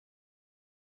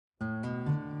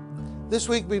This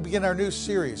week we begin our new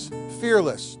series,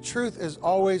 Fearless, Truth is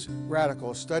Always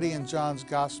Radical, a study in John's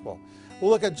Gospel.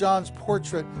 We'll look at John's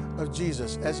portrait of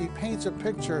Jesus as he paints a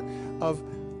picture of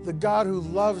the God who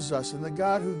loves us and the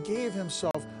God who gave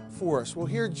himself for us. We'll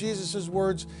hear Jesus'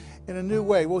 words in a new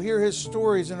way. We'll hear his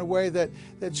stories in a way that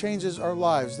changes our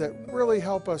lives, that really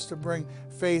help us to bring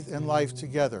faith and life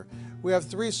together. We have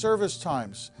 3 service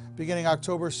times beginning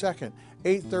October 2nd,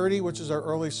 8:30, which is our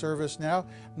early service now,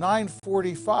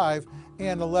 9:45,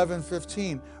 and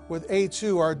 11:15, with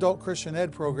A2, our Adult Christian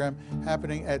Ed program,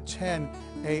 happening at 10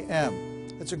 a.m.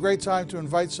 It's a great time to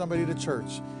invite somebody to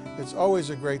church. It's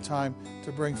always a great time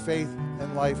to bring faith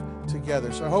and life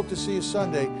together. So I hope to see you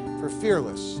Sunday for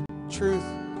Fearless. Truth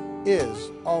is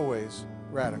always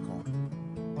radical.